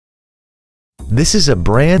This is a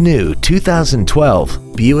brand new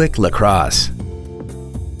 2012 Buick LaCrosse.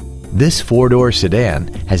 This four-door sedan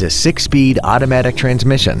has a 6-speed automatic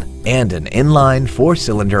transmission and an inline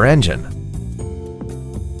 4-cylinder engine.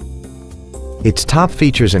 Its top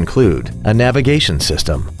features include a navigation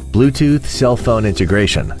system, Bluetooth cell phone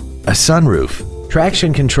integration, a sunroof,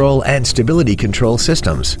 traction control and stability control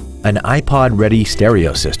systems, an iPod-ready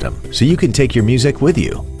stereo system so you can take your music with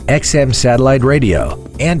you, XM satellite radio,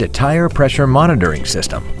 and a tire pressure monitoring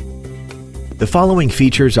system. The following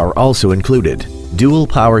features are also included: dual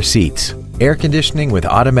power seats, air conditioning with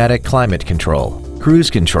automatic climate control,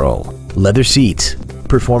 cruise control, leather seats,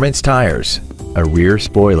 performance tires, a rear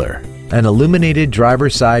spoiler, an illuminated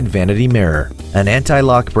driver's side vanity mirror, an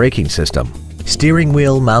anti-lock braking system, steering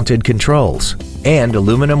wheel mounted controls, and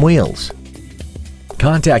aluminum wheels.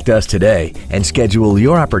 Contact us today and schedule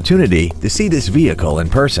your opportunity to see this vehicle in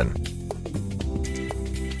person.